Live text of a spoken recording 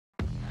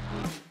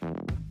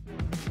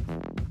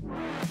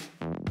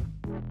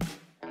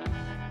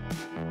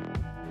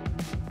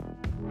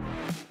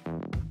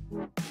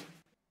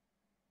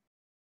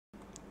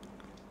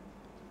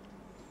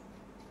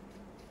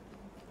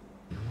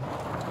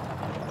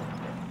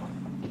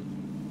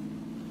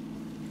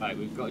Right,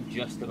 we've got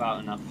just about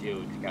enough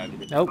fuel to go with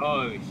this. Nope.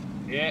 Oh,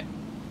 shit.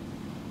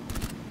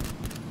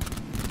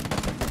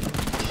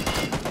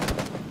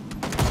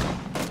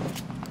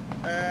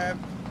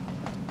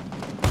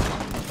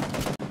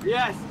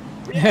 Yes!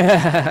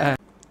 Yeah.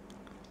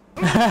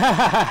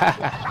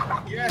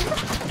 Yes!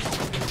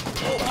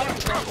 Oh,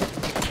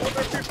 more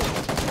people!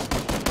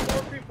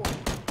 More people!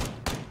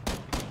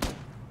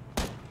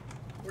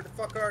 Where the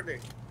fuck are they?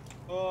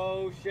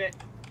 Oh, shit.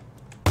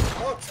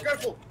 Oh, it's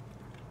careful!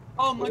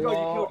 Oh my god, you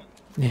killed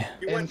Yeah.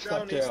 You went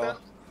down instant?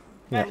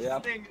 Yeah.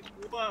 best thing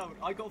in the world.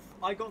 I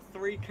got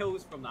 3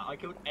 kills from that. I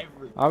killed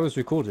everyone. I was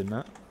recording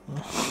that.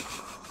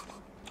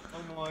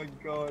 Oh my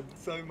god,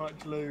 so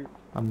much loot.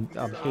 I'm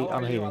How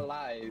are you here.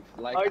 alive?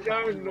 Like, I how are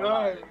don't you know.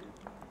 alive?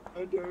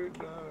 I don't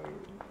know.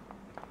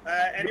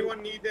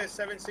 Anyone need a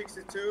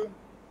 762?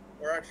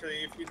 Or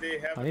actually, if they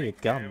have I need a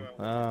gun.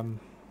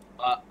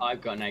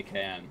 I've got an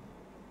AKM.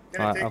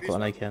 Can I take I've this got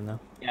an one? AKM now.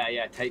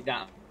 Yeah, take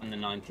that and the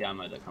 90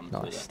 ammo that comes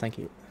with Nice, it. thank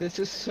you. This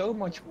is so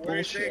much Where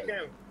is bullshit.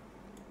 AKM?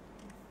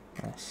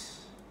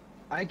 Nice.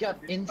 I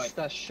got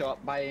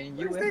insta-shot by a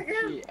Where's the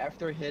UMP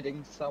after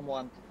hitting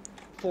someone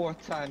 4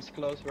 times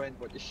close range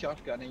with the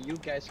shotgun, and you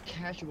guys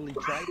casually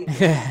driving.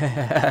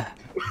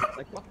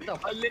 Like, what the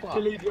fuck? I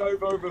literally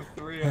drove over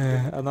 3 of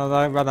them. And then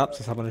I ran up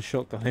to someone and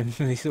shotgun him,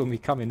 and he saw me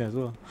coming as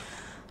well.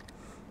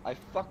 I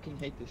fucking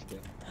hate this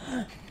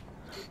game.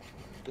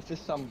 This is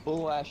some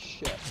bull-ass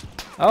shit.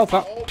 Oh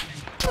fuck!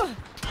 Oh,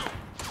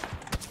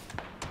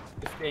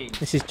 15.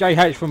 This is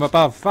JH from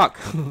above. Fuck!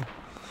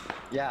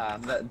 Yeah,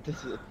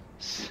 this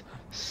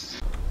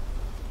is...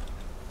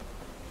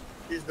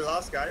 he's the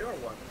last guy or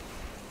what?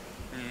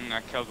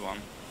 I killed one.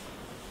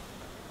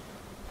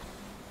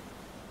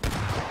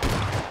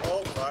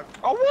 Oh, fuck.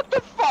 Oh, what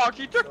the fuck?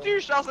 He took 2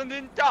 shots and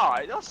didn't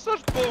die? That's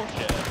such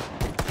bullshit.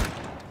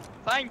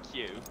 Thank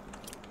you.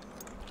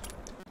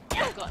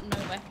 I've got no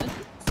weapons.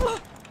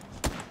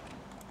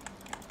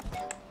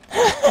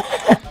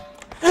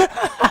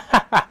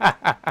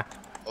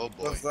 Oh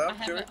boy. What's that?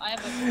 I have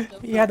a pistol.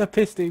 He had a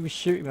pistol. He was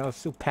shooting me. I was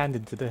still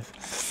panting to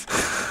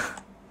death.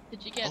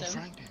 Did you get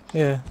him?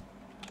 Yeah.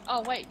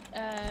 Oh wait,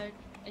 are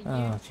you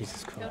Oh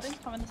Jesus building?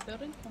 Christ! Come in this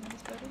building. Come in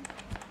this building.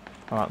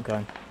 Alright, I'm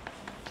going.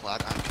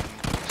 Plaid, I'm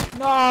coming.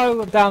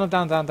 No! I'm down. I'm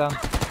down. Down. Down.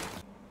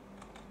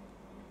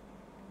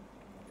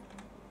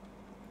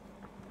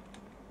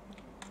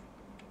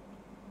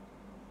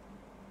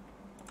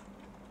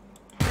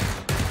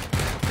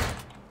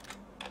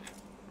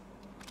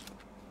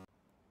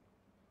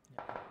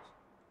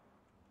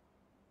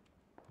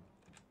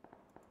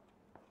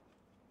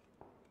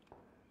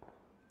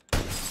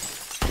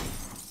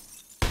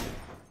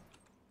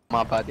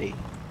 My buddy.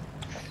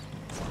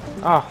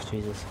 Oh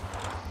Jesus!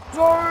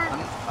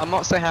 I'm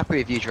not so happy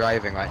with you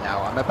driving right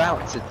now. I'm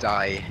about to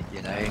die,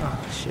 you know.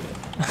 Oh shit!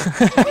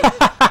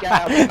 Get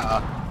out of the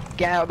car.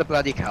 Get out of the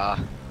bloody car.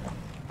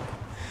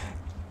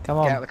 Come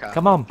Get out on! of the car.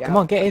 Come on! Get Come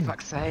on! out, Get in! For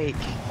fuck's sake.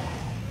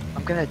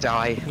 I'm gonna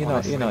die. You're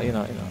not. You're not. You're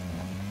not. You're not.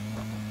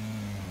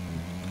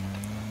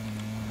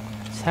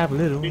 Just have a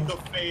little Bit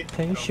of faith.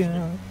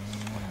 patience.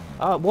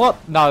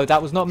 What? No,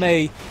 that was not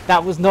me.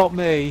 That was not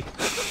me.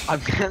 I'm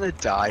gonna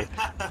die.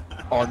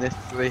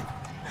 Honestly.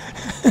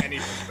 Any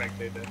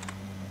perspective.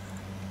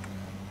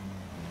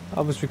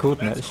 I was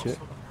recording that That's shit.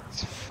 awesome.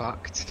 It's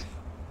fucked.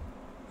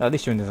 At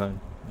least you're in the zone.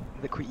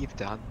 Look what you've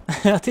done.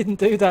 I didn't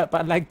do that,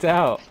 but I lagged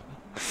out.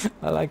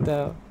 I lagged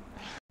out.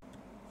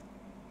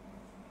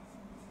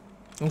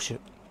 Oh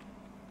shit.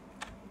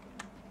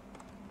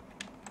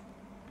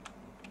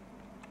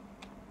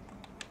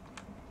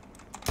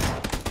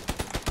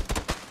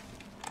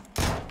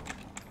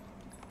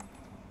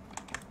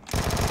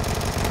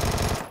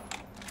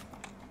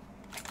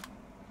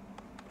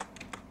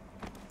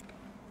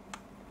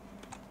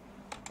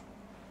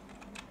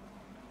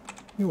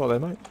 You what there,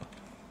 mate?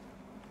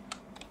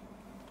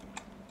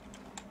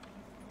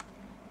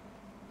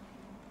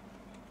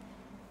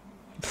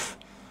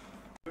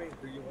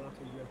 Do you want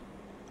to hear?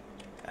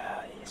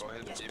 Yes, Go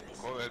ahead, yes, Jim. please.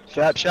 Go ahead.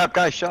 Shut up,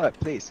 guys, shut up,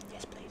 please.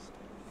 Yes, please.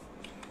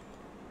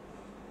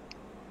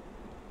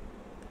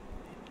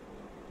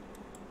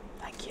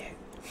 Thank you.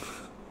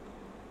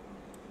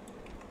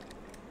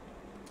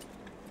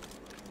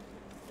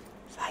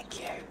 Thank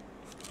you.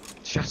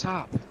 Shut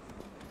up.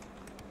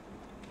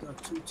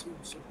 Got 2 teams,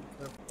 so be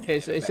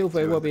careful. It's all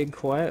very well being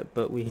quiet,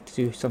 but we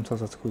do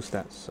sometimes have to call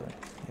stats, so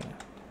yeah.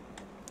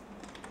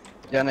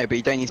 Yeah, no, but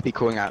you don't need to be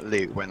calling out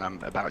loot when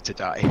I'm about to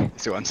die.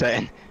 That's what I'm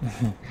saying.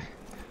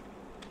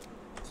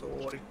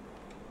 Sorry.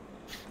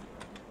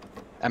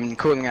 I mean,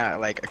 calling out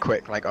like a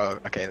quick, like, oh,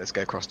 okay, let's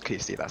go across the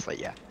QC. That's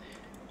like, yeah.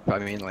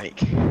 But I mean, like,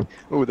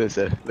 oh, there's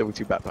a level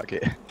 2 backpack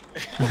here.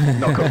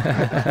 Not cool.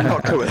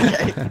 Not cool.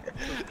 Okay.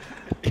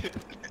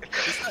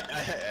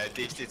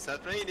 This is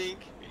not raining.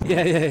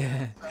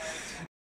 Yeah.